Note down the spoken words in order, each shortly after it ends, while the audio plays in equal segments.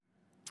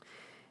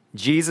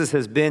Jesus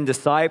has been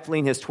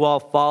discipling his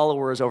 12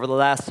 followers over the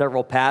last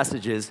several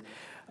passages,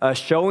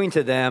 showing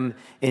to them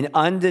in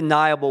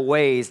undeniable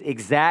ways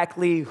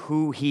exactly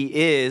who he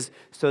is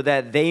so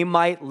that they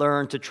might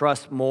learn to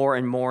trust more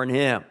and more in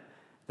him.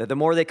 That the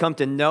more they come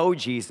to know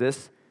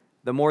Jesus,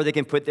 the more they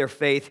can put their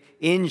faith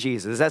in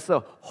Jesus. That's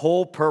the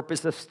whole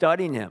purpose of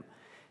studying him.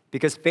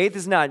 Because faith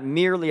is not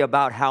merely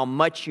about how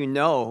much you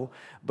know,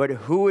 but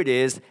who it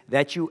is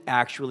that you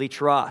actually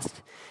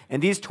trust.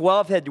 And these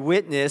 12 had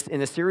witnessed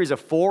in a series of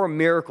 4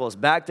 miracles,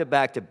 back to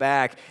back to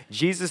back,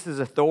 Jesus'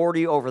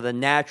 authority over the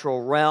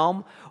natural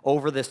realm,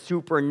 over the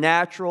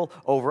supernatural,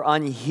 over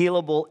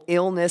unhealable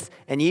illness,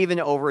 and even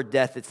over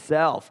death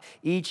itself.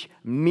 Each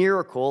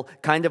miracle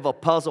kind of a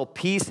puzzle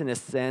piece in a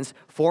sense,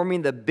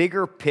 forming the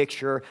bigger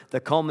picture, the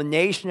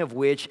culmination of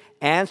which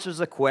answers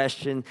a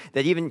question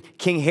that even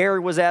King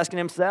Herod was asking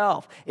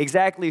himself.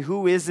 Exactly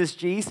who is this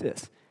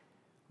Jesus?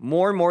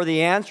 More and more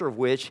the answer of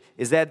which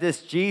is that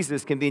this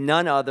Jesus can be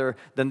none other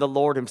than the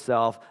Lord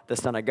himself, the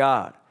Son of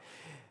God.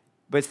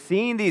 But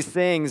seeing these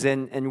things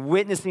and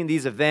witnessing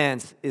these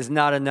events is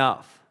not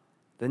enough.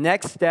 The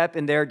next step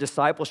in their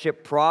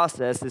discipleship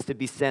process is to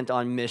be sent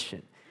on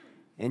mission.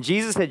 And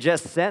Jesus had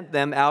just sent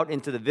them out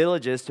into the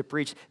villages to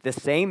preach the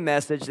same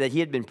message that he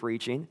had been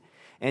preaching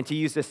and to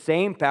use the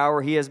same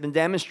power he has been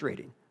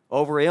demonstrating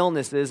over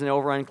illnesses and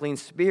over unclean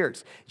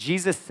spirits.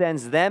 Jesus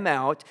sends them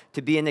out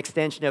to be an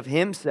extension of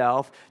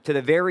himself to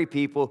the very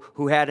people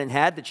who hadn't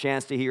had the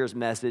chance to hear his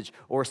message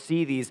or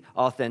see these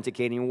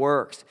authenticating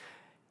works.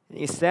 And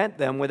he sent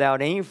them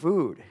without any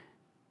food,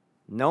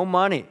 no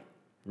money,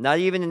 not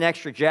even an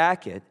extra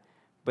jacket,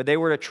 but they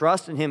were to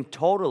trust in him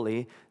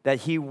totally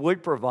that he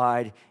would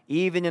provide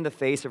even in the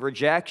face of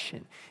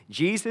rejection.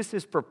 Jesus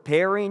is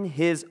preparing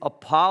his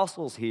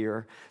apostles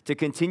here to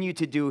continue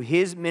to do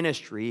his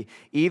ministry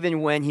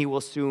even when he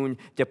will soon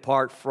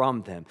depart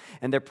from them.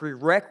 And the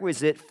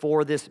prerequisite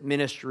for this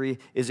ministry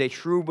is a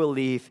true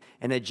belief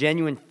and a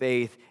genuine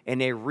faith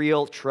and a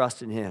real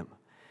trust in him.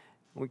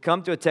 We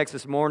come to a text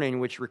this morning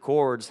which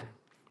records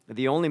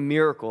the only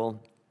miracle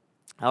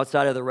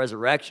outside of the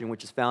resurrection,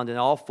 which is found in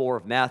all 4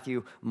 of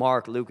Matthew,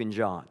 Mark, Luke, and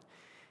John.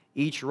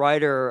 Each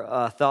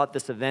writer thought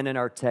this event in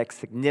our text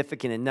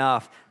significant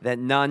enough that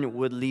none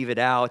would leave it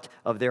out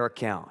of their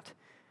account.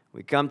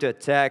 We come to a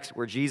text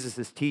where Jesus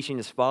is teaching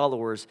his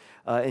followers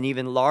an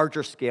even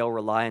larger scale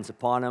reliance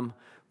upon him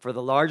for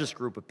the largest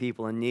group of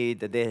people in need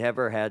that they had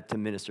ever had to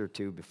minister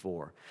to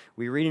before.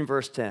 We read in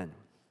verse 10,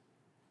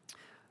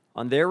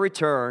 "On their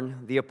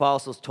return, the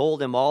apostles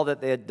told him all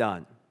that they had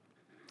done,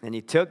 and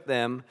he took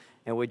them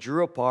and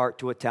withdrew apart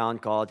to a town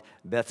called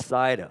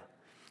Bethsaida.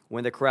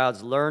 When the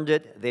crowds learned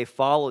it, they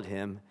followed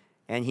him,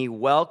 and he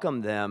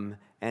welcomed them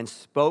and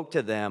spoke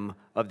to them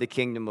of the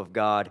kingdom of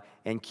God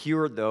and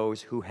cured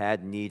those who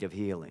had need of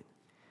healing."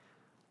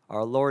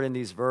 Our Lord in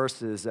these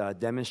verses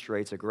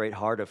demonstrates a great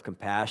heart of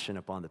compassion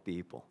upon the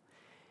people.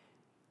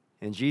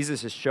 And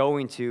Jesus is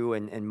showing to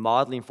and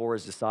modeling for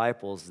his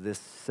disciples this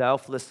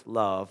selfless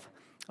love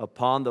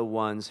upon the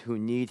ones who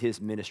need his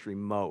ministry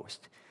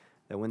most.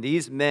 That when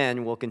these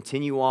men will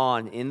continue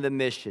on in the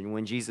mission,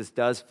 when Jesus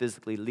does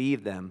physically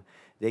leave them,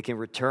 they can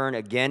return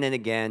again and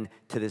again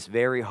to this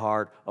very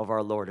heart of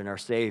our Lord and our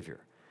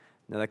Savior.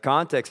 Now, the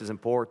context is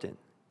important.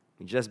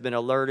 We've just been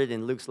alerted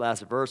in Luke's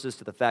last verses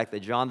to the fact that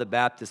John the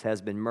Baptist has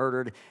been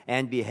murdered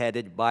and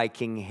beheaded by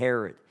King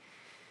Herod.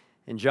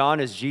 And John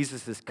is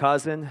Jesus'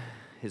 cousin,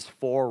 his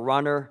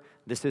forerunner.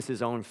 This is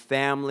his own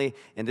family,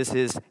 and this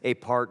is a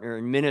partner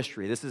in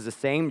ministry. This is the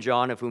same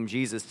John of whom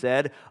Jesus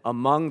said,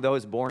 "Among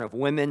those born of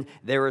women,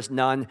 there is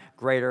none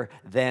greater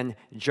than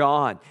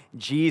John."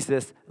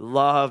 Jesus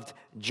loved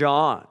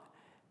John.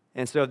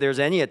 And so if there's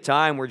any a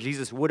time where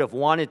Jesus would have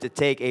wanted to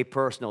take a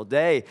personal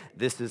day,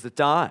 this is the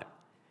time.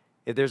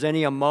 If there's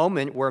any a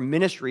moment where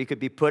ministry could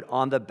be put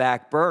on the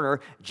back burner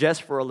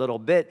just for a little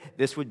bit,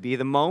 this would be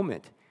the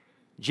moment.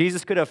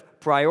 Jesus could have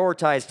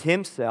prioritized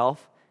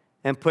himself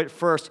and put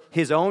first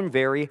his own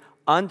very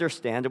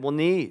understandable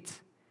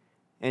needs.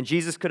 And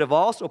Jesus could have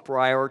also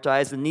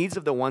prioritized the needs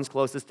of the ones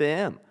closest to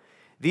him.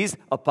 These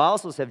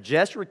apostles have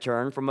just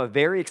returned from a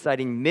very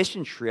exciting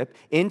mission trip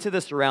into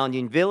the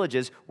surrounding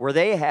villages where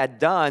they had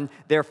done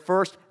their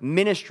first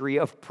ministry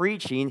of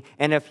preaching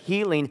and of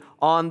healing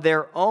on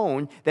their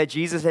own that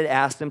Jesus had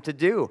asked them to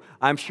do.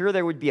 I'm sure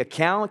there would be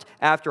account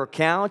after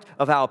account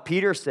of how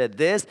Peter said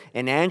this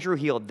and Andrew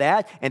healed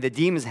that and the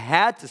demons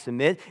had to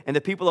submit and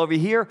the people over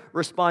here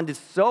responded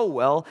so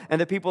well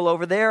and the people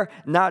over there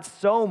not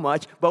so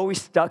much, but we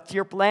stuck to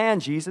your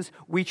plan, Jesus.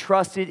 We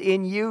trusted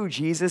in you,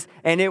 Jesus,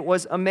 and it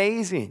was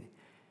amazing.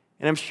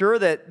 And I'm sure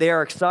that they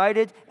are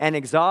excited and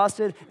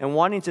exhausted and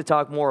wanting to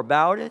talk more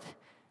about it.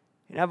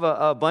 And I have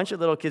a bunch of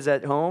little kids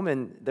at home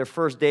and their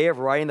first day of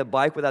riding the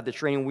bike without the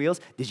training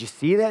wheels. Did you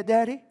see that,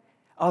 Daddy?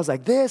 I was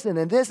like this, and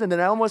then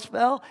I almost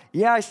fell.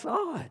 Yeah, I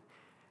saw it.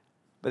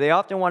 But they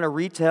often want to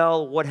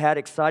retell what had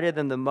excited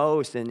them the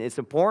most. And it's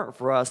important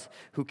for us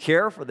who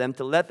care for them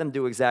to let them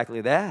do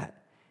exactly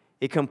that.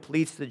 It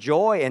completes the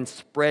joy and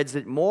spreads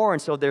it more.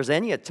 And so there's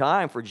any a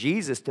time for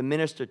Jesus to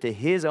minister to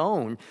his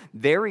own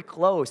very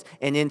close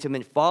and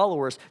intimate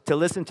followers, to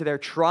listen to their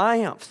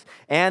triumphs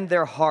and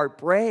their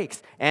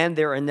heartbreaks and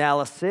their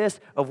analysis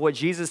of what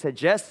Jesus had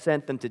just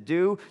sent them to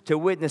do, to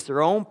witness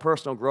their own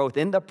personal growth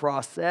in the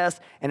process,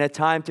 and a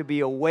time to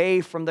be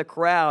away from the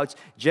crowds.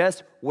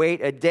 Just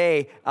wait a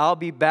day. I'll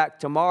be back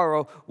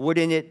tomorrow.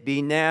 Wouldn't it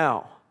be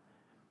now?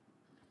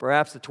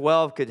 Perhaps the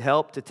 12 could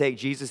help to take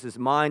Jesus'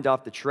 mind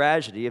off the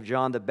tragedy of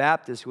John the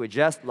Baptist, who had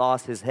just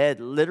lost his head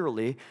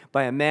literally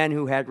by a man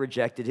who had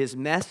rejected his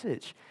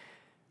message.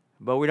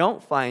 But we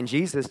don't find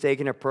Jesus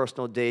taking a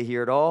personal day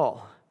here at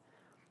all.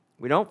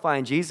 We don't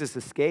find Jesus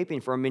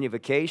escaping for a mini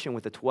vacation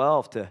with the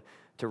 12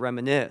 to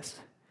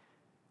reminisce.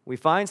 We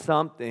find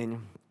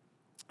something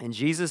in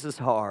Jesus'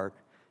 heart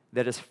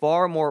that is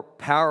far more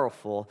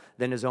powerful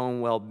than his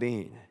own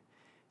well-being.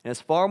 And it's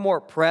far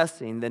more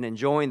pressing than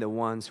enjoying the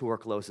ones who are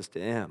closest to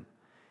him.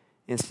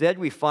 Instead,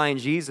 we find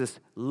Jesus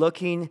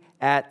looking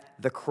at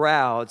the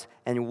crowds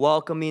and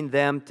welcoming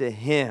them to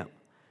him.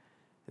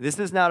 This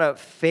is not a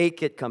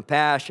fake it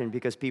compassion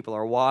because people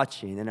are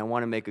watching and I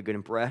want to make a good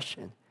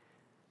impression.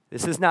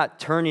 This is not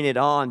turning it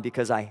on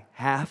because I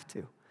have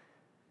to.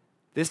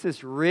 This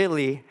is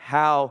really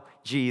how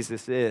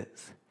Jesus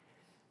is.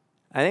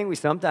 I think we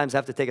sometimes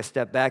have to take a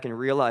step back and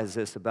realize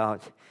this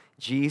about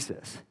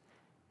Jesus.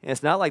 And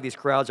it's not like these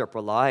crowds are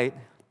polite.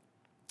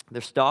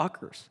 They're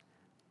stalkers.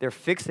 They're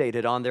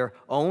fixated on their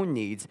own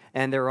needs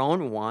and their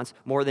own wants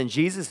more than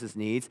Jesus'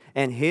 needs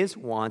and his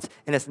wants.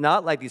 And it's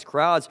not like these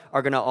crowds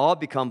are going to all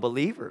become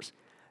believers.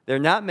 There are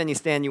not many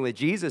standing with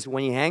Jesus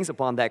when he hangs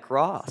upon that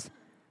cross.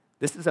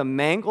 This is a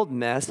mangled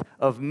mess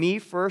of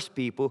me-first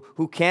people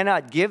who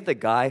cannot give the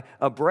guy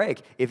a break.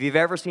 If you've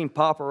ever seen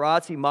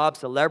paparazzi mob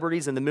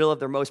celebrities in the middle of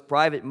their most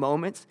private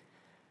moments,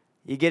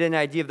 you get an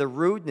idea of the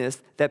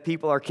rudeness that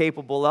people are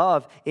capable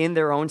of in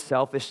their own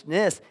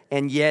selfishness.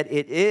 And yet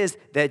it is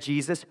that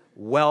Jesus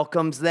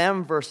welcomes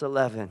them, verse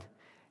 11,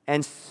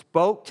 and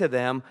spoke to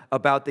them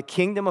about the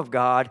kingdom of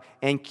God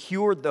and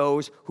cured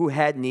those who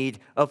had need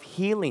of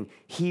healing.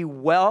 He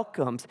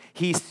welcomes,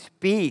 he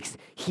speaks,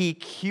 he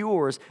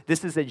cures.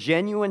 This is a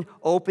genuine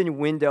open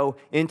window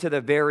into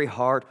the very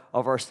heart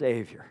of our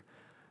Savior.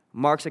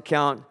 Mark's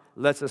account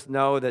lets us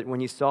know that when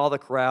he saw the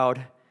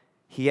crowd,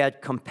 he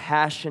had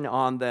compassion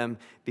on them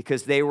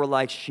because they were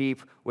like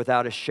sheep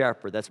without a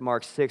shepherd. That's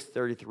Mark 6,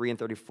 33 and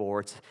 34.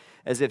 It's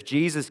as if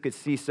Jesus could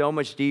see so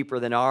much deeper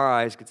than our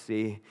eyes could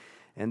see,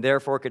 and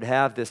therefore could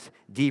have this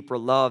deeper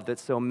love that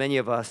so many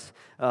of us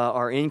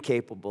are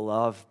incapable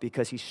of,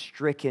 because he's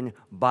stricken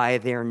by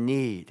their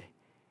need,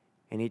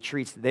 and he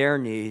treats their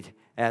need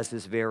as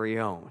his very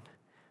own.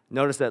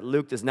 Notice that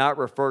Luke does not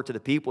refer to the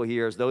people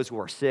here as those who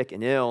are sick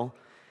and ill,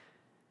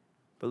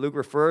 but Luke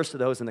refers to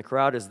those in the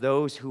crowd as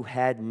those who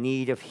had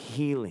need of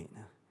healing.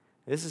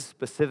 This is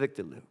specific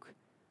to Luke.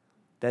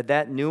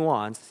 That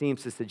nuance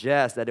seems to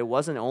suggest that it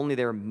wasn't only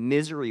their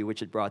misery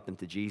which had brought them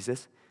to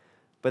Jesus,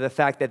 but the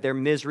fact that their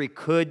misery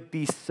could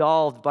be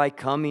solved by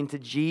coming to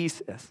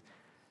Jesus.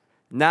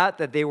 Not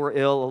that they were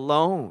ill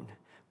alone,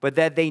 but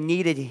that they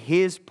needed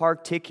his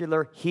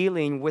particular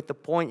healing, with the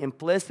point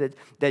implicit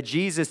that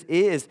Jesus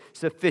is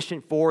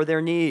sufficient for their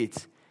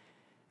needs.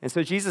 And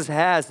so Jesus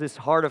has this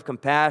heart of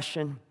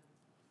compassion.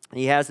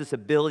 He has this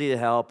ability to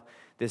help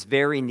this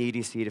very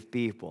needy seed of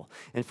people.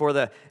 And for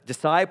the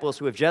disciples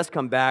who have just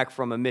come back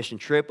from a mission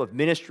trip of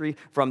ministry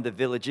from the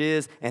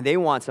villages, and they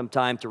want some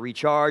time to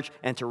recharge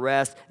and to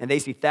rest, and they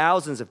see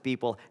thousands of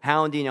people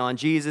hounding on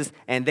Jesus,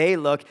 and they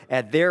look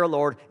at their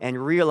Lord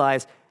and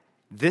realize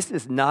this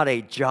is not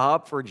a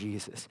job for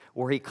Jesus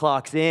where he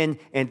clocks in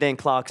and then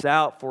clocks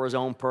out for his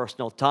own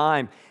personal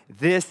time.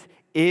 This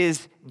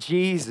is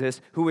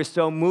Jesus, who is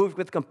so moved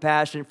with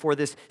compassion for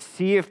this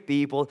sea of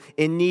people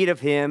in need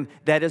of him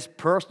that his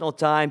personal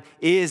time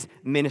is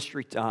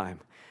ministry time.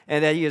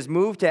 And that he is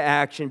moved to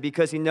action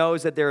because he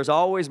knows that there is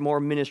always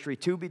more ministry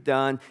to be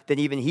done than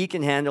even he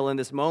can handle in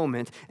this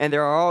moment. And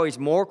there are always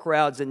more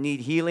crowds that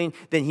need healing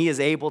than he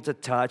is able to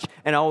touch,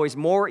 and always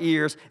more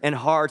ears and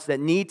hearts that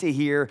need to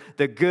hear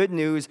the good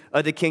news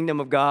of the kingdom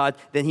of God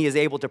than he is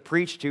able to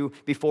preach to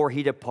before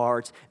he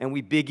departs. And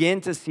we begin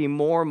to see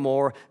more and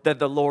more that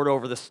the Lord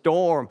over the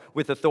storm,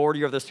 with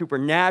authority over the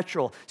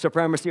supernatural,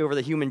 supremacy over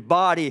the human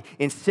body,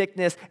 in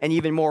sickness, and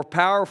even more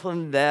powerful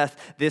than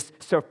death, this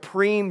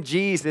supreme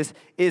Jesus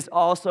is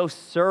also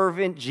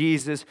servant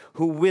Jesus,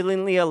 who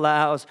willingly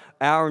allows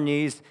our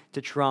needs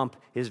to trump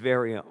his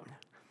very own.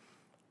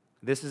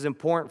 This is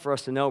important for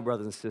us to know,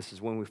 brothers and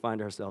sisters, when we find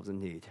ourselves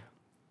in need.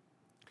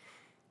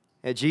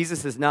 And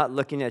Jesus is not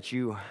looking at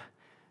you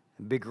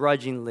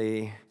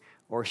begrudgingly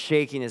or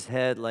shaking his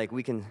head like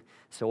we can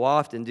so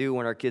often do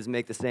when our kids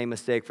make the same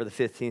mistake for the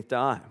 15th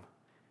time,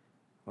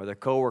 or their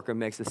coworker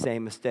makes the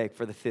same mistake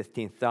for the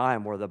 15th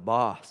time, or the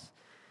boss.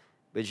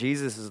 But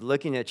Jesus is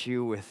looking at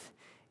you with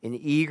an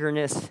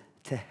eagerness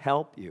to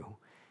help you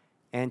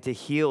and to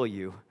heal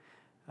you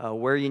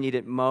where you need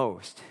it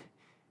most,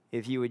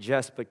 if you would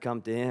just but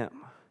come to him.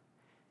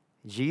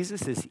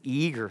 Jesus is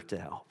eager to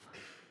help.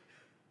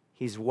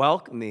 He's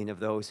welcoming of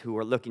those who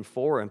are looking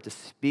for him to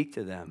speak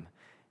to them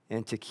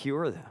and to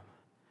cure them.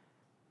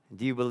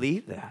 Do you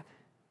believe that?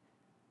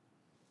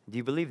 Do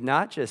you believe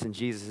not just in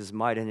Jesus'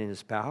 might and in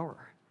his power,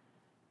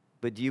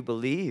 but do you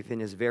believe in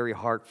his very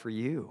heart for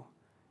you?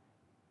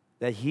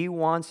 That he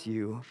wants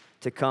you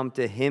to come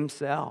to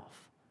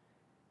himself.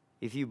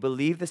 If you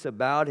believe this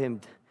about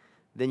him,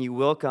 then you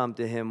will come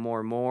to him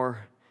more and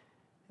more,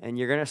 and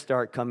you're going to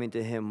start coming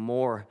to him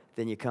more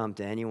than you come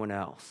to anyone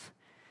else.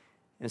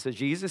 And so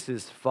Jesus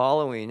is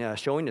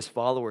showing his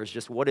followers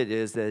just what it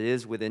is that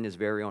is within his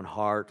very own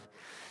heart.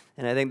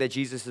 And I think that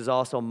Jesus is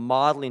also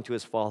modeling to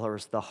his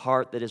followers the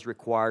heart that is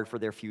required for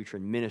their future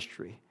in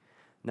ministry.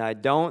 Now, I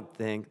don't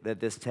think that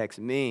this text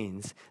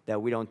means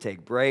that we don't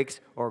take breaks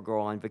or go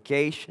on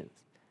vacations.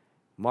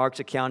 Mark's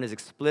account is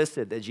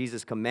explicit that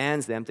Jesus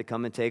commands them to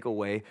come and take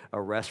away a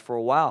rest for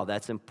a while.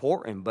 That's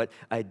important, but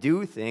I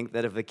do think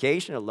that a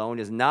vacation alone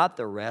is not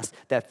the rest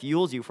that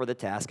fuels you for the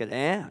task at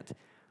hand.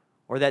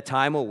 Or that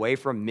time away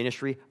from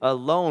ministry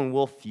alone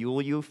will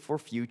fuel you for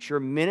future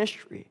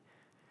ministry.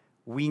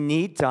 We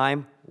need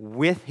time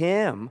with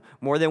him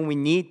more than we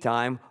need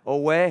time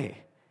away.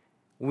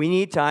 We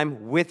need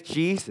time with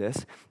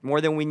Jesus more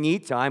than we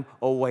need time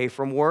away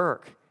from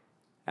work.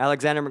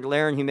 Alexander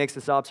McLaren, he makes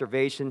this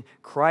observation: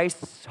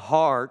 Christ's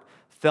heart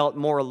felt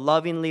more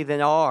lovingly than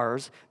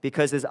ours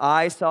because his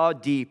eyes saw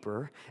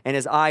deeper, and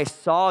his eyes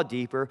saw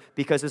deeper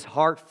because his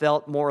heart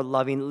felt more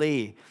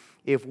lovingly.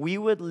 If we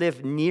would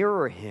live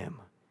nearer him,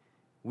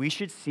 we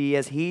should see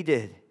as he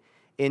did,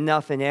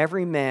 enough in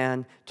every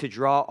man to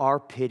draw our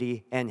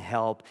pity and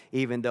help,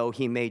 even though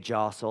he may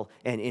jostle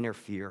and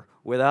interfere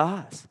with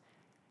us.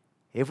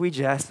 If we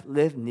just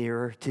live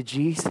nearer to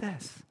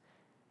Jesus,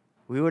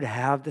 we would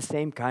have the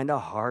same kind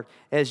of heart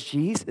as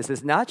Jesus.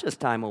 It's not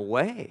just time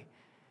away,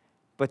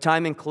 but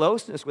time in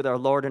closeness with our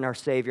Lord and our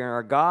Savior and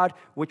our God,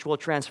 which will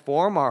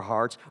transform our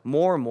hearts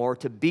more and more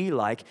to be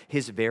like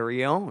his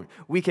very own.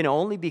 We can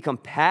only be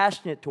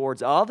compassionate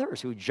towards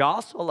others who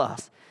jostle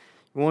us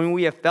when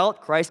we have felt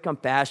Christ's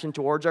compassion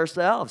towards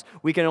ourselves.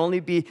 We can only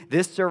be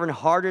this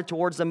servant-hearted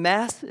towards the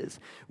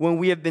masses when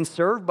we have been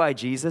served by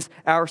Jesus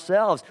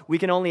ourselves. We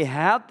can only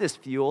have this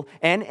fuel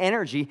and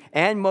energy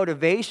and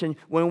motivation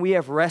when we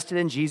have rested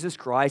in Jesus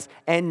Christ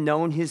and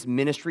known his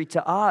ministry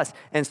to us.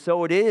 And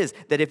so it is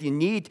that if you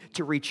need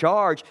to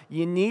recharge,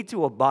 you need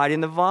to abide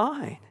in the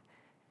vine.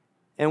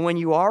 And when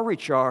you are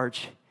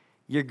recharged,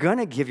 you're going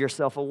to give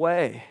yourself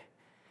away.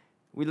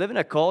 We live in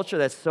a culture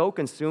that's so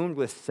consumed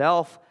with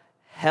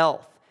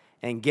self-health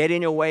and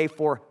getting away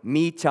for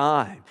me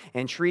time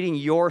and treating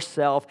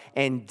yourself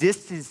and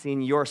distancing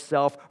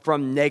yourself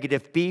from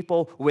negative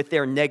people with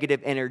their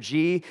negative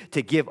energy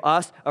to give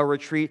us a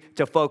retreat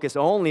to focus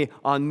only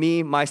on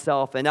me,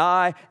 myself, and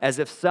I, as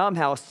if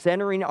somehow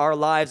centering our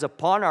lives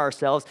upon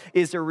ourselves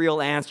is the real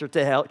answer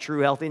to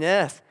true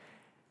healthiness.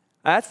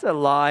 That's the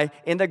lie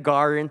in the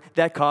garden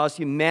that caused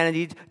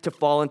humanity to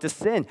fall into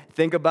sin.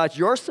 Think about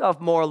yourself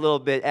more a little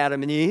bit,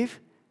 Adam and Eve.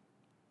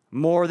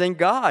 More than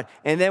God.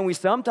 And then we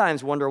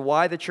sometimes wonder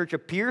why the church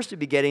appears to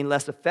be getting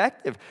less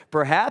effective.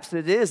 Perhaps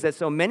it is that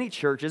so many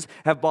churches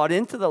have bought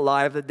into the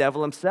lie of the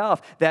devil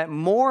himself, that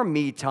more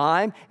me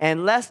time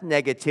and less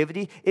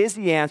negativity is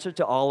the answer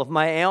to all of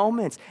my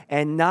ailments,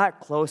 and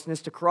not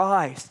closeness to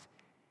Christ,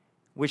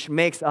 which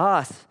makes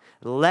us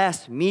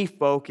less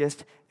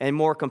me-focused and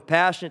more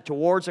compassionate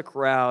towards the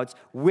crowds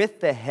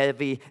with the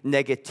heavy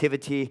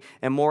negativity,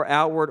 and more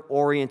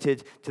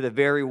outward-oriented to the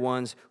very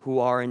ones who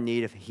are in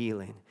need of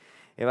healing.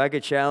 If I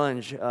could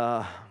challenge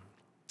us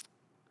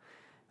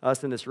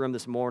in this room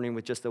this morning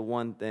with just the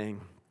one thing,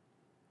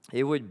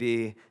 it would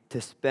be to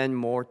spend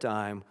more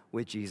time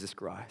with Jesus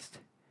Christ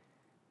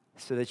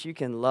so that you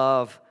can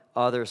love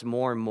others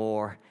more and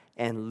more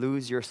and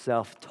lose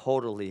yourself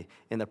totally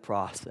in the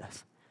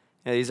process.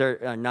 Now, these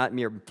are not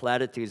mere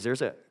platitudes.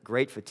 There's a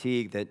great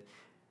fatigue that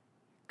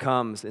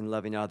comes in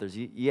loving others.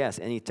 Yes,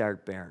 any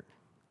tired parent.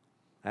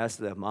 Ask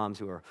the moms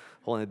who are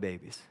holding the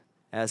babies.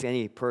 Ask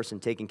any person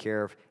taking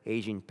care of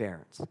aging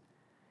parents.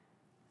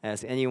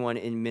 Ask anyone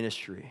in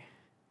ministry.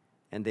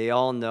 And they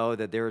all know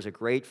that there is a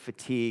great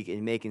fatigue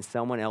in making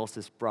someone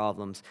else's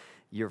problems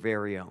your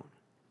very own.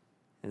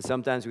 And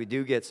sometimes we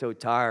do get so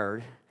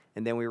tired,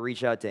 and then we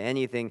reach out to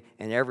anything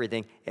and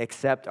everything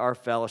except our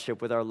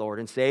fellowship with our Lord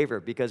and Savior,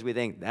 because we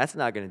think that's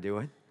not going to do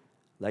it.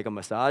 Like a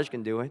massage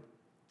can do it,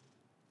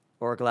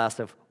 or a glass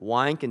of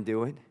wine can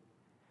do it,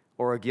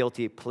 or a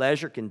guilty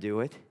pleasure can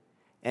do it.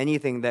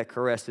 Anything that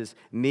caresses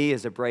me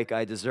is a break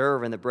I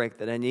deserve and the break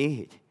that I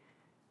need.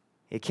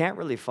 You can't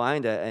really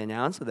find an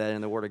ounce of that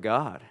in the Word of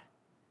God.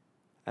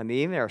 I mean,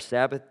 even our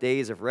Sabbath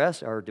days of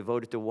rest are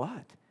devoted to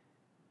what?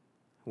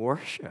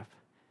 Worship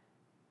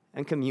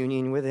and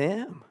communion with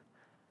him.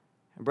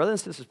 And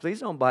brothers and sisters, please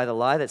don't buy the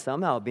lie that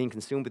somehow being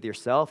consumed with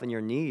yourself and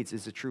your needs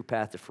is the true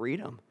path to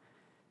freedom.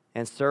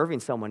 And serving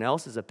someone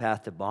else is a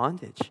path to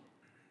bondage.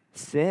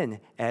 Sin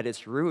at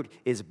its root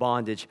is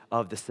bondage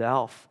of the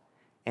self.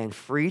 And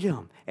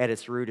freedom at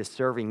its root is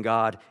serving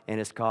God and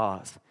his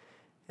cause.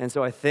 And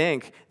so I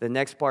think the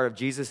next part of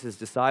Jesus'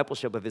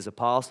 discipleship of his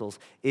apostles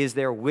is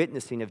their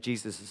witnessing of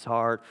Jesus'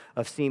 heart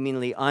of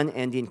seemingly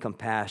unending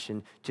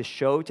compassion to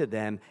show to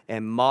them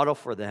and model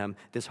for them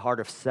this heart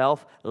of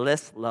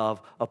selfless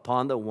love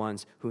upon the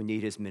ones who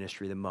need his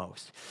ministry the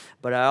most.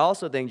 But I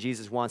also think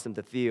Jesus wants them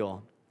to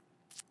feel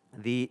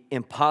the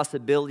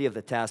impossibility of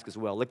the task as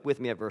well. Look with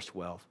me at verse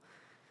 12.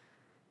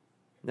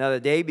 Now the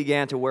day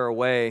began to wear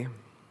away,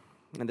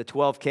 and the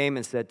 12 came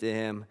and said to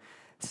him,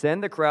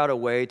 "Send the crowd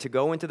away to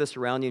go into the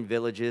surrounding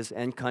villages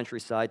and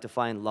countryside to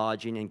find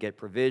lodging and get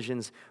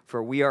provisions,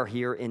 for we are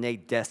here in a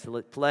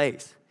desolate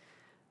place."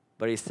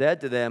 But he said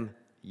to them,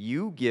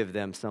 "You give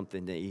them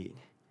something to eat."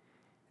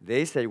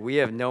 They said, "We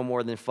have no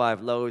more than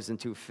 5 loaves and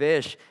 2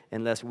 fish,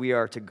 unless we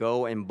are to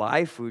go and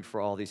buy food for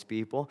all these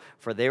people."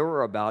 For there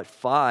were about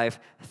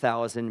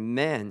 5,000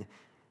 men.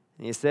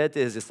 And he said to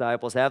his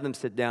disciples, "Have them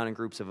sit down in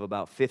groups of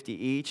about 50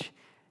 each."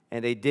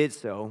 And they did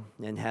so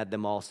and had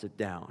them all sit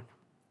down.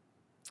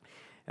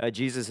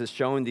 Jesus has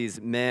shown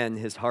these men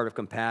his heart of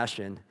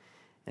compassion.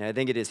 And I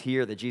think it is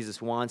here that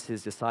Jesus wants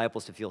his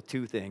disciples to feel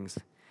 2 things: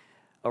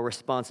 a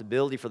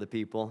responsibility for the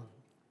people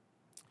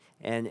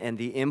and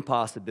the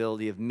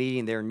impossibility of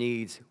meeting their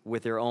needs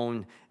with their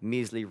own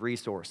measly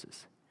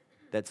resources.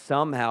 That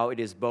somehow it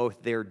is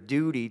both their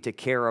duty to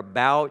care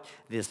about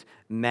this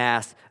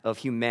mass of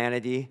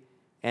humanity,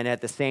 and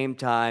at the same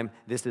time,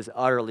 this is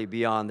utterly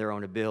beyond their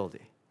own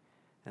ability.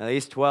 Now,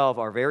 these 12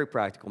 are very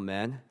practical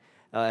men.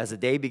 As the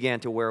day began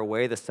to wear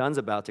away, the sun's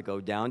about to go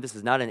down. This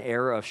is not an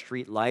era of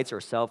street lights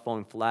or cell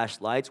phone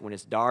flashlights. When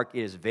it's dark,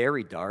 it is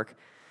very dark.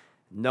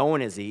 No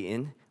one has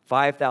eaten.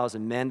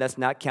 5,000 men, that's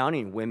not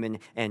counting women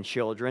and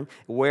children.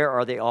 Where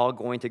are they all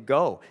going to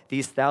go?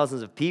 These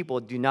thousands of people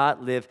do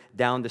not live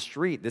down the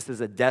street. This is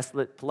a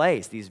desolate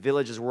place. These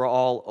villages were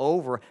all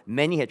over.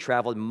 Many had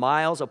traveled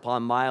miles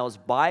upon miles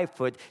by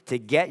foot to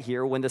get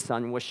here when the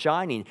sun was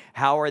shining.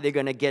 How are they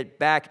going to get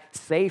back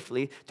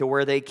safely to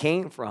where they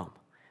came from?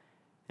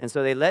 And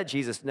so they let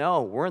Jesus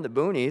know, we're in the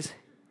boonies.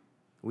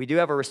 We do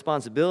have a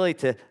responsibility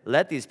to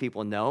let these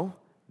people know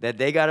that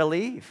they got to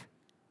leave,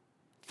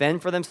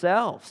 fend for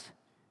themselves,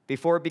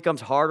 before it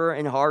becomes harder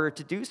and harder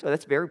to do so.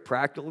 That's very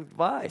practical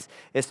advice,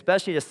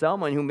 especially to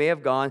someone who may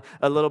have gone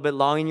a little bit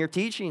long in your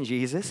teaching,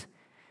 Jesus.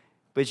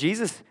 But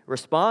Jesus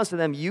responds to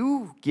them,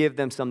 you give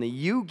them something.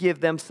 You give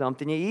them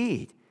something to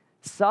eat.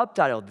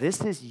 Subtitle, this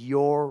is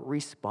your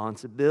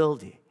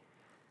responsibility.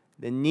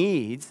 The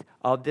needs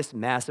of this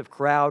massive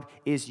crowd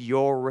is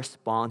your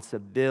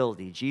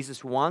responsibility.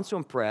 Jesus wants to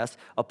impress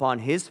upon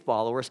his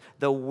followers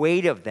the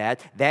weight of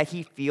that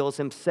he feels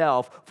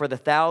himself for the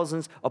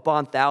thousands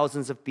upon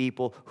thousands of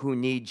people who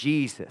need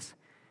Jesus.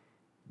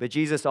 But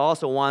Jesus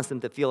also wants them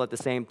to feel at the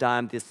same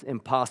time this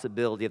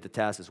impossibility of the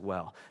task as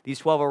well. These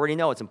 12 already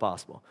know it's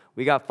impossible.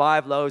 We got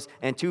 5 loaves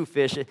and 2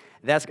 fish.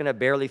 That's going to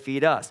barely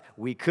feed us.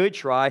 We could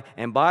try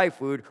and buy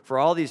food for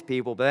all these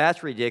people, but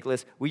that's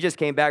ridiculous. We just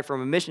came back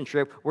from a mission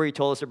trip where he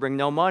told us to bring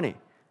no money.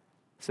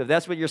 So if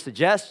that's what you're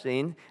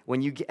suggesting,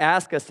 when you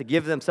ask us to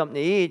give them something to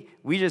eat,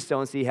 we just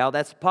don't see how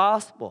that's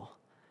possible.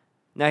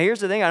 Now here's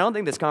the thing. I don't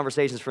think this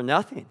conversation is for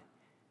nothing.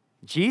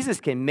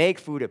 Jesus can make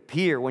food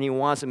appear when he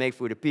wants to make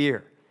food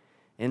appear.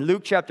 In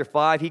Luke chapter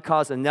 5, he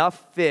caused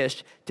enough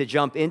fish to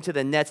jump into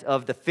the nets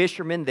of the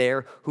fishermen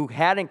there who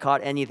hadn't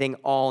caught anything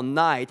all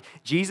night.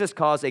 Jesus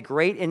caused a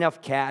great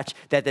enough catch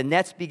that the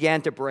nets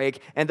began to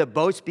break and the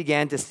boats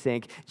began to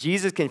sink.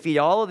 Jesus can feed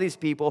all of these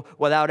people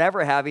without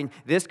ever having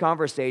this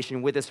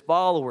conversation with his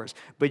followers.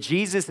 But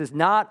Jesus is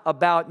not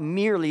about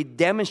merely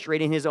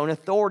demonstrating his own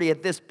authority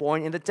at this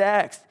point in the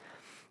text.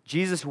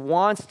 Jesus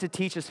wants to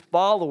teach his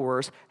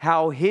followers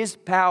how his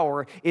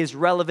power is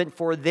relevant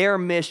for their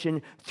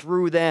mission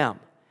through them.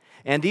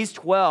 And these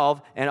 12,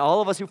 and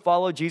all of us who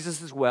follow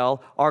Jesus as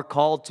well, are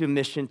called to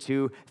mission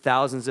too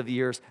thousands of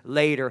years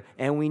later.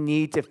 And we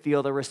need to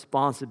feel the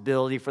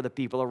responsibility for the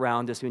people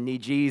around us who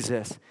need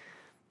Jesus.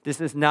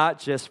 This is not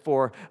just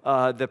for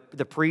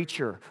the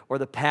preacher or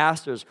the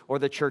pastors or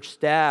the church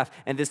staff.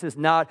 And this is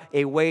not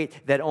a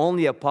weight that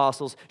only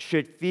apostles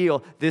should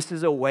feel. This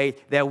is a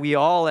weight that we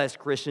all as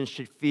Christians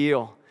should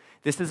feel.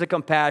 This is a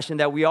compassion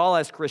that we all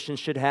as Christians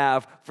should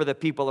have for the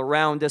people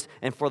around us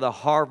and for the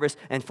harvest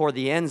and for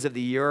the ends of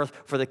the earth,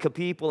 for the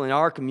people in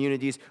our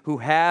communities who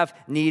have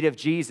need of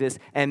Jesus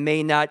and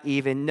may not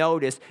even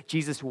notice.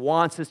 Jesus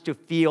wants us to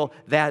feel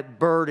that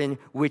burden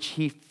which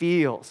he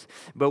feels.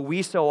 But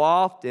we so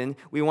often,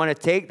 we want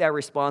to take that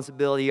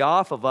responsibility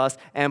off of us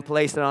and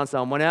place it on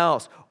someone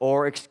else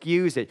or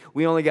excuse it.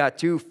 We only got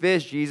 2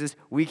 fish, Jesus.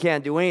 We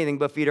can't do anything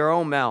but feed our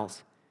own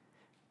mouths.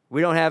 We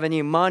don't have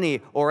any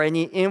money or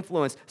any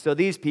influence, so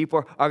these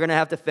people are going to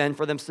have to fend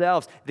for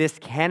themselves. This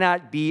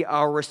cannot be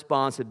our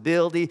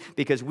responsibility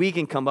because we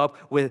can come up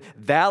with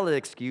valid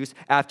excuse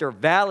after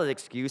valid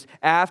excuse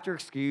after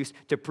excuse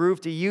to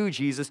prove to you,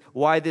 Jesus,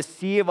 why this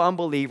sea of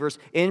unbelievers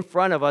in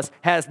front of us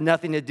has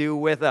nothing to do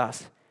with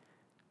us.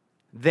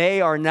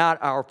 They are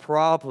not our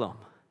problem.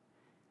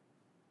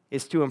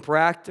 It's too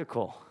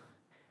impractical.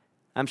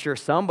 I'm sure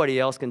somebody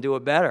else can do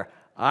it better.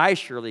 I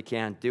surely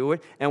can't do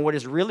it. And what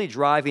is really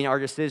driving our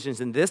decisions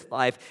in this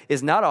life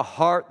is not a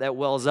heart that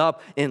wells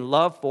up in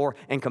love for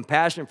and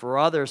compassion for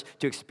others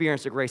to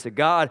experience the grace of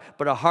God,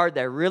 but a heart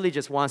that really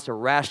just wants to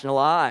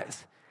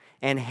rationalize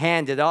and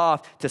hand it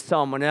off to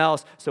someone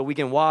else so we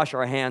can wash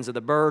our hands of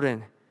the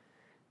burden.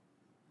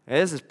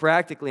 This is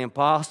practically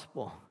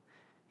impossible.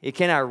 He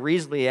cannot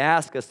reasonably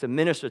ask us to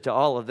minister to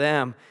all of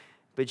them,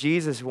 but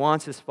Jesus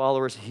wants his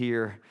followers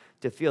here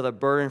to feel the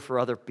burden for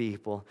other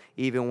people,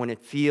 even when it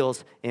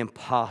feels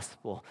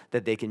impossible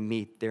that they can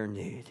meet their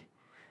need.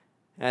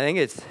 And I think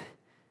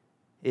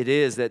it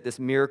is that this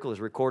miracle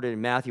is recorded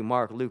in Matthew,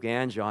 Mark, Luke,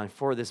 and John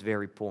for this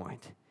very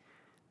point,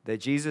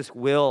 that Jesus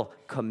will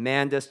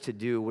command us to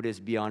do what is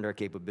beyond our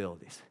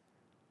capabilities.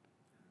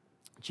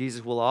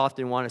 Jesus will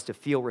often want us to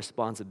feel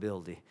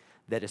responsibility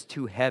that is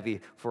too heavy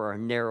for our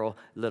narrow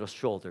little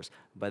shoulders,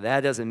 but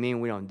that doesn't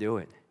mean we don't do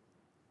it.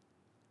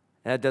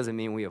 That doesn't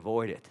mean we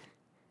avoid it.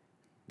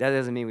 That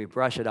doesn't mean we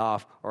brush it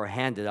off or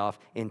hand it off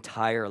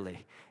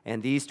entirely.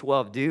 And these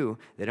 12 do.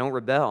 They don't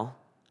rebel.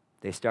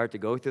 They start to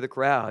go through the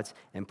crowds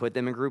and put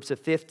them in groups of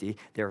 50.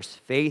 There's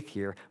faith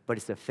here, but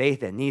it's a faith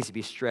that needs to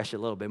be stretched a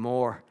little bit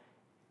more.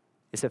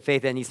 It's a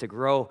faith that needs to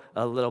grow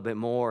a little bit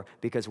more,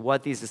 because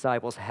what these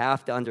disciples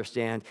have to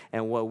understand,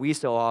 and what we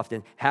so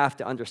often have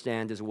to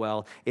understand as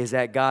well, is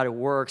that God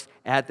works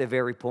at the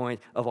very point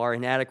of our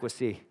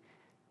inadequacy.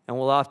 And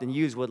we'll often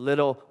use what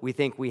little we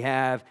think we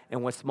have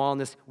and what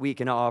smallness we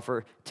can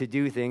offer to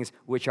do things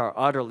which are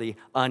utterly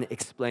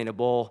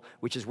unexplainable,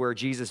 which is where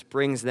Jesus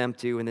brings them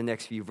to in the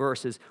next few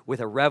verses with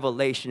a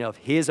revelation of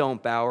his own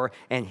power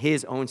and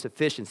his own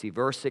sufficiency.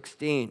 Verse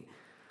 16,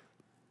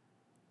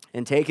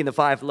 and taking the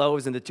 5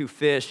 loaves and the 2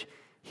 fish,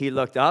 he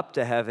looked up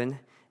to heaven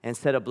and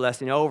said a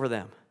blessing over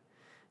them.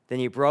 Then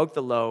he broke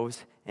the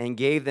loaves and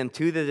gave them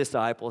to the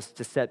disciples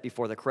to set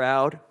before the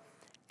crowd.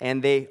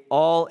 And they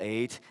all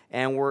ate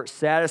and were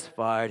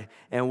satisfied,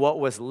 and what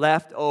was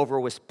left over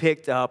was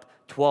picked up,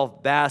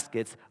 12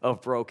 baskets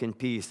of broken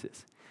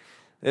pieces.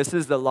 This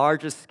is the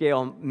largest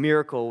scale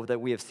miracle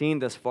that we have seen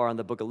thus far in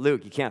the book of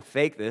Luke. You can't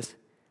fake this.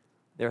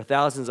 There are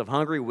thousands of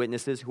hungry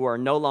witnesses who are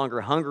no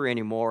longer hungry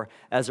anymore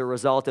as a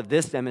result of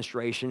this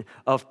demonstration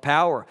of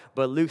power.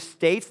 But Luke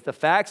states the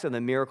facts of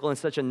the miracle in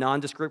such a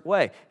nondescript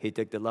way. He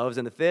took the loaves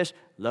and the fish,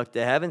 looked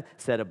to heaven,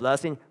 said a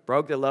blessing,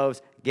 broke the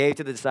loaves, gave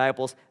to the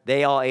disciples.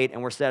 They all ate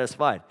and were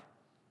satisfied.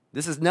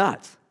 This is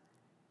nuts.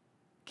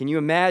 Can you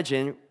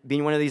imagine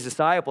being one of these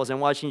disciples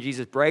and watching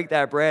Jesus break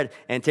that bread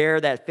and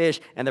tear that fish,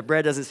 and the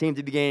bread doesn't seem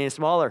to be getting any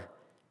smaller?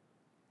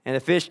 And the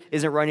fish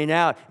isn't running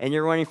out, and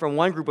you're running from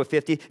one group of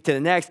 50 to the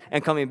next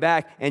and coming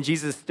back, and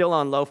Jesus is still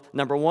on loaf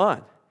number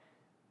 1.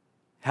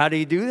 How did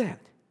he do that?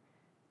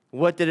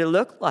 What did it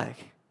look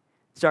like?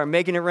 Start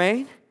making it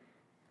rain?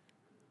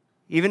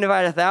 Even if I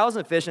had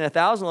 1,000 fish and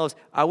 1,000 loaves,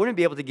 I wouldn't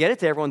be able to get it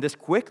to everyone this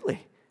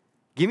quickly.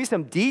 Give me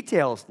some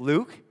details,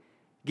 Luke.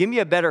 Give me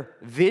a better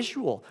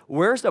visual.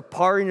 Where's the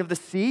parting of the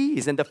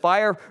seas and the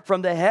fire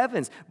from the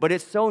heavens? But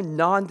it's so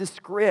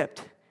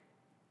nondescript.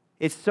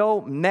 It's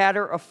so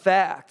matter of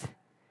fact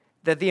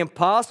that the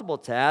impossible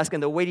task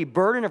and the weighty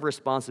burden of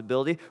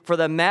responsibility for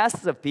the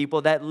masses of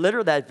people that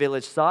litter that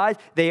village side,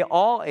 they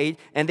all ate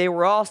and they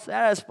were all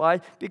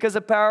satisfied because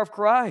of the power of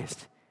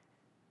Christ.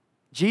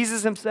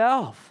 Jesus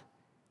himself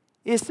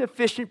is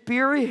sufficient,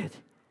 period.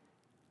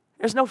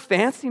 There's no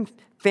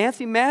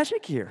fancy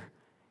magic here.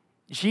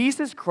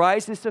 Jesus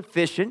Christ is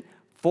sufficient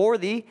for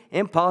the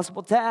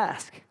impossible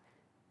task.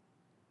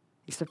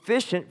 He's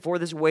sufficient for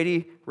this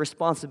weighty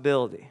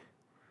responsibility.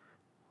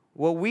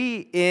 What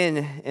we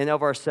in and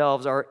of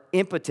ourselves are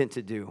impotent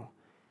to do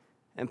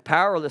and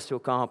powerless to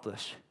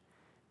accomplish,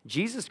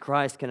 Jesus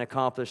Christ can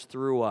accomplish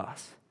through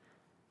us.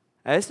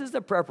 And this is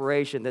the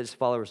preparation that his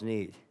followers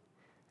need.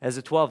 As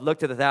the 12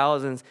 looked to the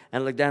thousands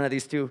and looked down at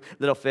these 2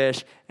 little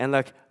fish and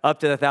looked up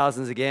to the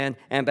thousands again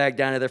and back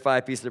down to their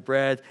 5 pieces of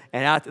bread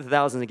and out to the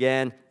thousands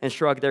again and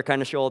shrugged their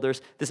kind of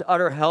shoulders, this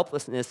utter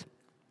helplessness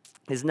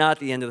is not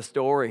the end of the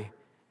story,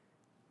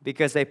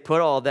 because they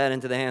put all that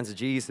into the hands of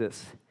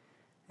Jesus.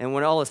 And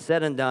when all is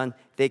said and done,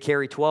 they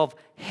carry 12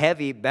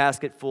 heavy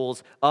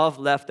basketfuls of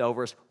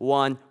leftovers,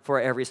 1 for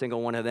every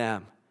single one of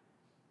them.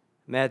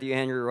 Matthew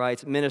Henry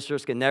writes,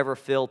 ministers can never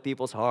fill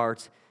people's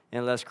hearts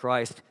unless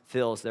Christ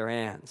fills their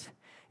hands.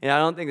 And I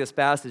don't think this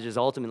passage is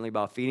ultimately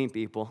about feeding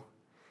people.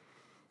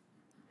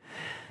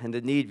 And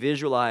the need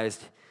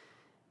visualized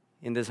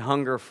in this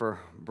hunger for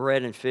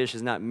bread and fish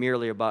is not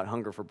merely about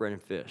hunger for bread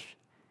and fish.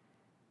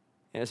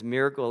 And this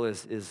miracle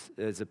is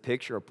a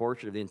picture, a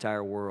portrait of the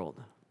entire world.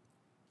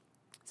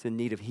 It's in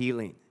need of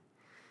healing.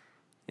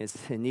 It's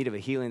in need of a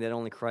healing that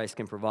only Christ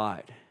can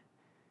provide.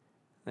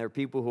 There are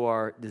people who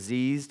are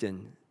diseased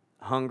and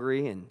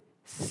hungry and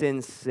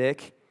sin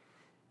sick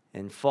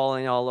and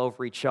falling all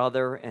over each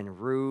other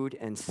and rude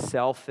and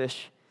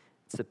selfish.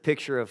 It's a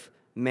picture of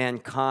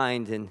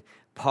mankind in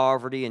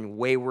poverty and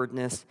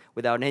waywardness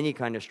without any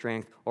kind of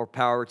strength or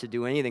power to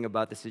do anything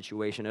about the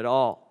situation at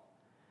all.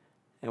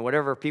 And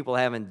whatever people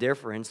have in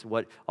difference,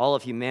 what all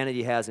of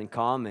humanity has in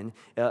common,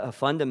 a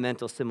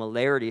fundamental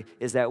similarity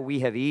is that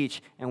we have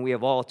each and we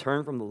have all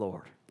turned from the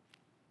Lord.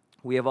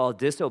 We have all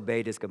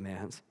disobeyed his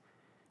commands.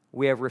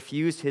 We have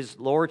refused his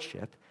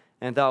lordship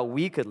and thought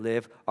we could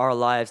live our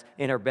lives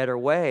in a better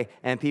way,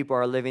 and people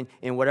are living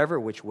in whatever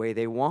which way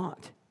they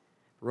want.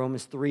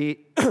 Romans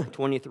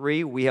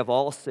 3:23, we have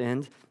all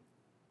sinned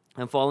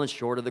and fallen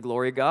short of the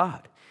glory of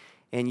God.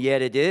 And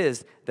yet it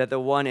is that the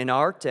one in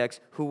our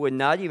text who would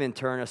not even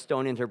turn a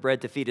stone into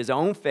bread to feed his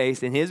own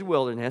face in his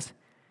wilderness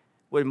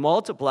would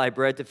multiply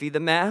bread to feed the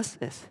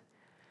masses.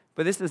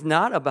 But this is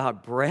not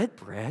about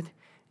bread.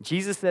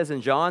 Jesus says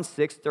in John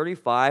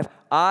 6:35,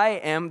 I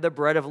am the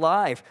bread of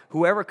life.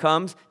 Whoever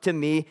comes to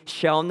me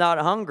shall not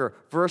hunger.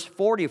 Verse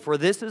 40, for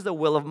this is the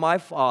will of my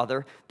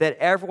Father, that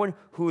everyone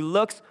who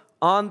looks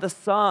on the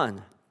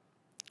Son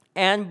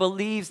and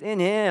believes in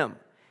him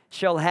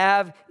shall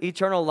have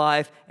eternal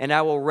life, and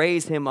I will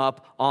raise him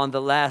up on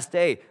the last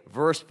day.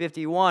 Verse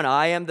 51,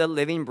 I am the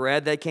living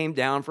bread that came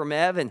down from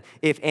heaven.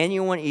 If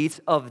anyone eats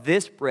of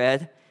this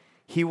bread,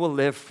 he will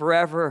live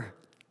forever.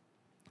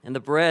 And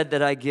the bread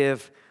that I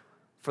give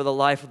for the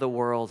life of the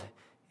world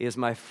is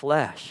my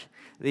flesh.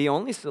 The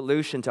only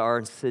solution to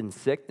our sin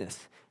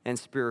sickness and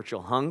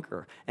spiritual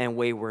hunger and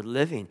wayward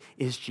living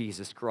is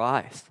Jesus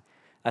Christ.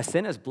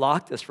 Sin has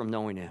blocked us from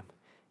knowing him.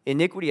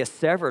 Iniquity has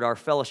severed our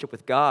fellowship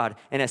with God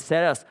and has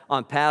set us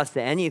on paths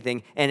to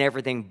anything and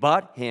everything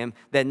but him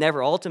that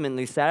never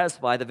ultimately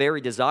satisfy the very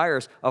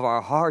desires of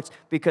our hearts,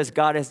 because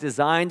God has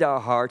designed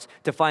our hearts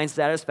to find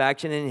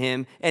satisfaction in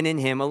him and in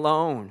him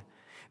alone.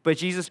 But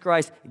Jesus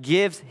Christ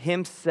gives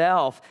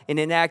himself in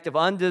an act of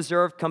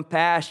undeserved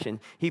compassion.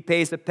 He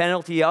pays the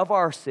penalty of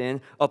our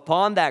sin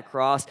upon that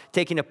cross,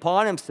 taking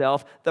upon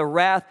himself the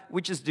wrath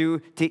which is due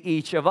to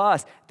each of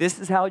us. This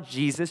is how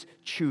Jesus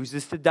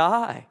chooses to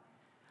die.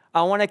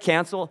 I want to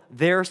cancel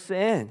their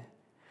sin.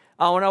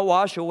 I want to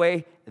wash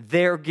away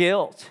their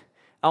guilt.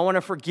 I want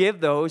to forgive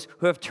those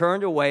who have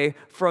turned away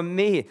from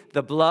me.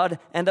 The blood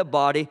and the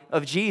body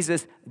of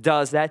Jesus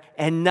does that,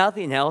 and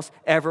nothing else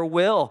ever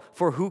will.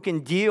 For who can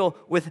deal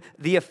with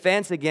the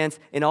offense against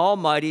an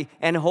almighty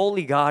and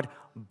holy God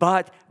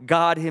but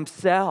God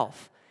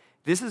himself?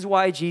 This is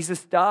why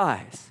Jesus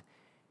dies.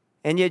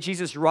 And yet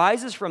Jesus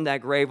rises from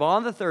that grave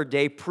on the third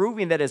day,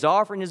 proving that his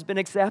offering has been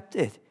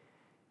accepted,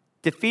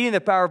 defeating the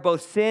power of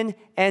both sin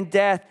and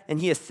death, and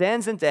he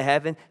ascends into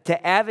heaven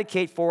to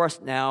advocate for us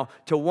now,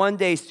 to one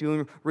day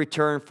soon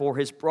return for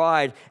his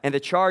bride. And the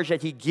charge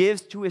that he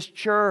gives to his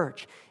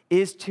church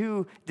is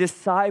to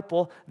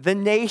disciple the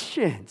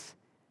nations.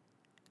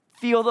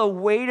 Feel the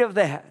weight of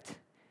that,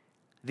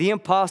 the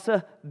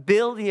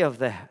impossibility of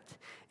that.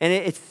 And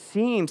it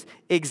seems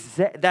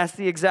that's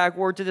the exact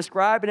word to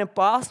describe it,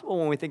 impossible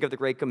when we think of the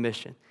Great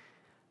Commission.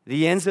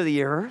 The ends of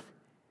the earth,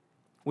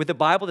 with the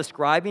Bible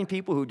describing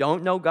people who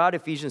don't know God,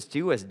 Ephesians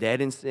 2, as dead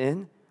in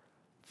sin,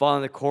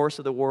 following the course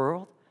of the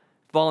world,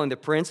 following the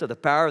prince of the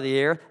power of the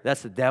air,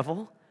 that's the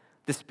devil.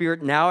 The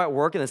Spirit now at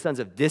work in the sons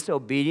of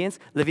disobedience,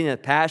 living in the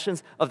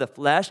passions of the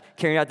flesh,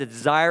 carrying out the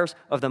desires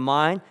of the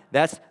mind,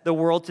 that's the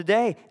world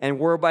today. And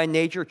we're by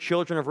nature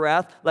children of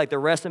wrath like the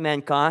rest of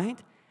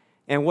mankind.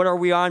 And what are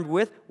we armed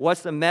with?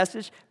 What's the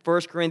message?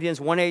 1 Corinthians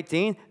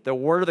 1:18, the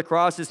word of the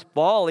cross is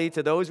folly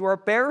to those who are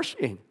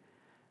perishing.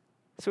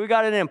 So we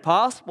got an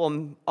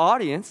impossible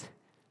audience,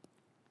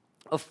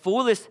 a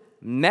foolish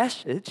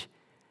message,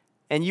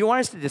 and you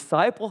want us to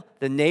disciple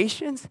the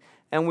nations?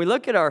 And we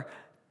look at our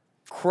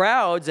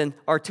crowds and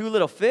our two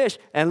little fish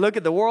and look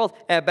at the world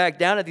and back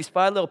down at these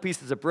 5 little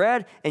pieces of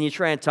bread, and you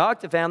try and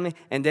talk to family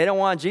and they don't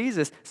want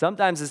Jesus.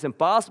 Sometimes it's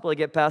impossible to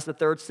get past the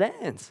third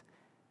sentence.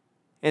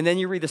 And then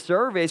you read the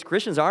surveys,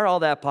 Christians aren't all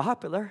that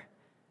popular.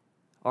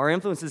 Our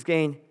influence is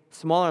getting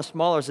smaller and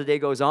smaller as the day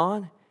goes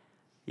on.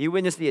 You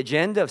witness the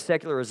agenda of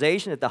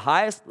secularization at the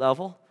highest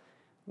level,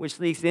 which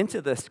leaks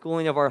into the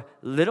schooling of our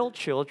little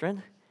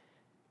children.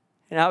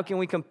 And how can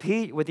we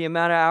compete with the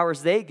amount of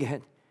hours they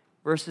get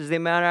versus the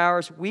amount of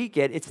hours we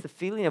get? It's the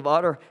feeling of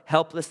utter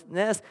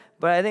helplessness.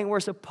 But I think we're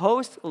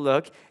supposed to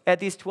look at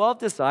these 12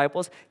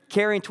 disciples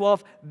carrying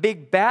 12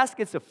 big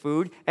baskets of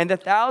food and the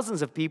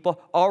thousands of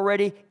people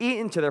already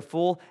eaten to their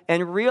full,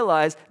 and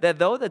realize that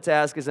though the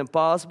task is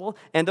impossible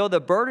and though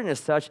the burden is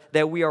such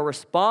that we are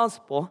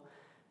responsible,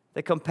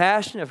 the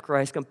compassion of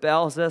Christ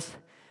compels us,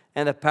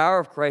 and the power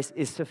of Christ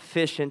is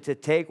sufficient to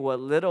take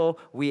what little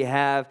we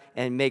have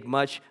and make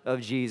much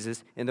of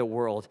Jesus in the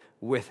world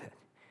with it.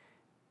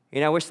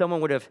 You know, I wish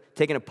someone would have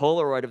taken a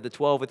Polaroid of the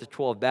 12 with the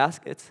 12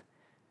 baskets,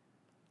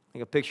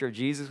 like a picture of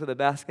Jesus with a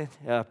basket,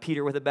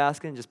 Peter with a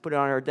basket, and just put it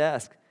on our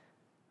desk,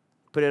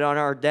 put it on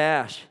our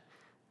dash.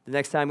 The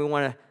next time we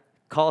want to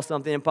call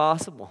something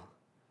impossible,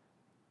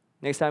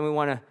 next time we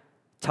want to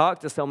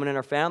talk to someone in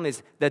our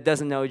families that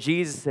doesn't know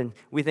Jesus, and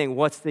we think,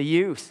 what's the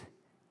use?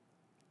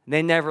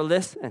 They never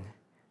listen.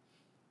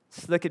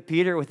 Just look at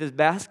Peter with his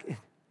basket.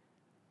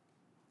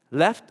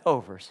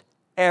 Leftovers.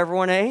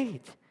 Everyone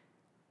ate.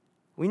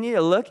 We need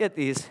to look at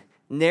these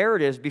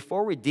narratives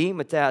before we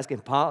deem a task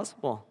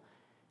impossible.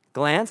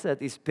 Glance at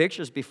these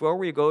pictures before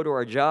we go to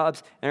our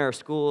jobs and our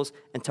schools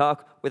and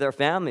talk with our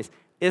families.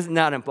 It's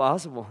not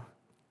impossible.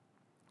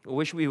 I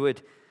wish we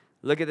would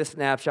look at this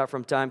snapshot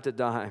from time to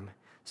time,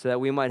 so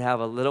that we might have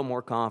a little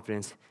more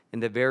confidence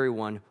and the very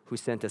one who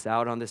sent us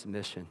out on this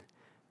mission,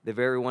 the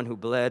very one who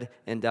bled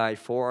and died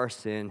for our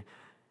sin.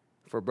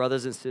 For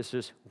brothers and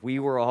sisters, we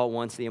were all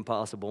once the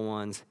impossible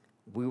ones.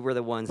 We were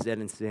the ones dead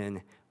in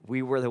sin.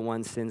 We were the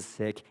ones sin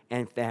sick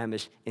and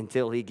famished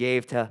until he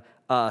gave to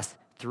us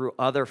through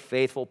other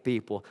faithful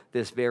people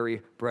this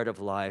very bread of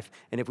life.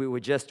 And if we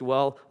would just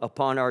dwell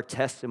upon our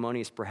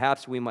testimonies,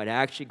 perhaps we might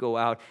actually go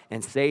out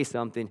and say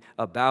something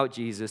about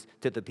Jesus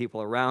to the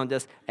people around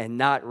us and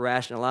not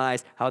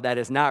rationalize how that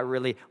is not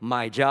really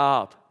my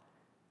job,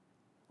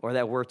 or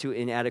that we're too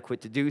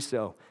inadequate to do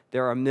so.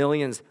 There are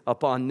millions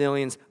upon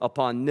millions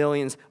upon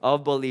millions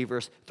of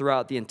believers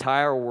throughout the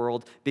entire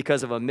world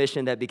because of a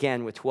mission that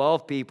began with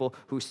 12 people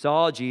who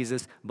saw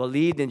Jesus,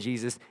 believed in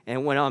Jesus,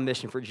 and went on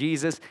mission for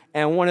Jesus.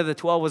 And one of the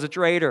 12 was a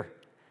traitor.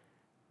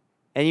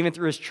 And even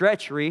through his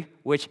treachery,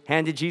 which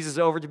handed Jesus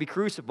over to be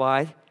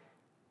crucified,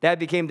 that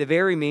became the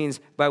very means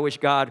by which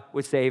God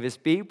would save his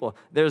people.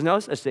 There's no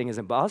such thing as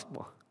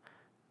impossible.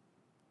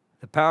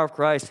 The power of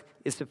Christ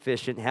is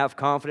sufficient. Have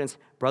confidence,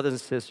 brothers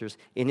and sisters,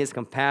 in his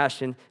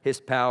compassion, his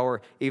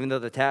power, even though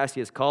the task he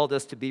has called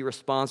us to be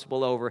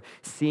responsible over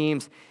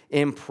seems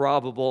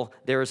improbable.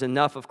 There is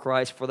enough of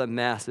Christ for the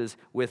masses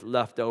with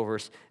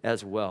leftovers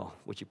as well.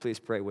 Would you please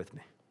pray with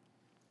me?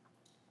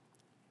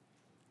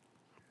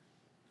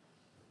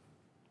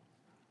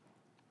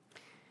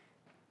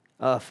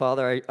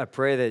 Father, I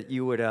pray that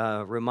you would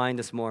remind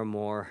us more and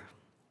more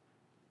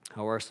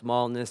how our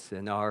smallness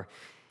and our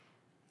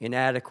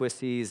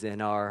inadequacies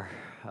and our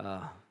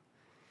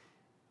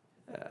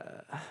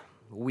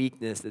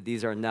weakness, that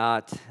these are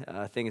not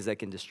things that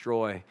can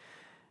destroy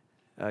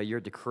your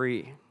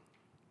decree.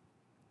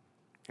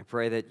 I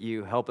pray that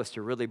you help us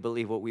to really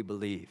believe what we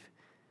believe,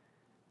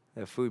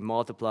 that food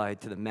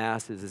multiplied to the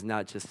masses is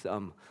not just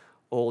some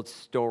old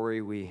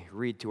story we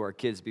read to our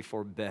kids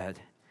before bed,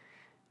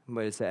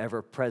 but it's an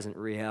ever-present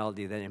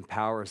reality that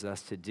empowers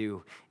us to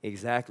do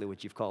exactly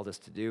what you've called us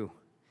to do.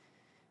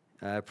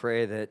 I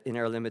pray that in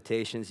our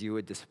limitations, you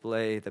would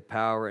display the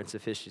power and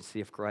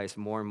sufficiency of Christ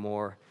more and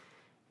more,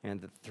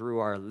 and that through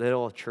our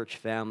little church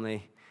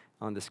family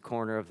on this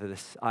corner of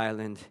this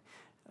island,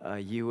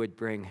 you would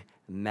bring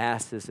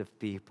masses of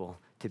people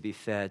to be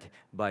fed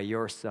by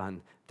your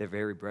Son, the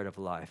very bread of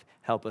life.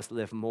 Help us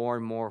live more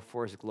and more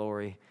for his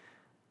glory.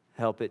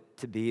 Help it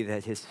to be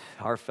that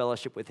our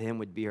fellowship with him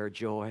would be our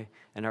joy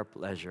and our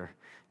pleasure.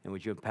 And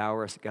would you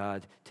empower us,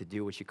 God, to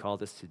do what you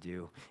called us to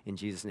do. In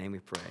Jesus' name we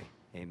pray.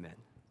 Amen.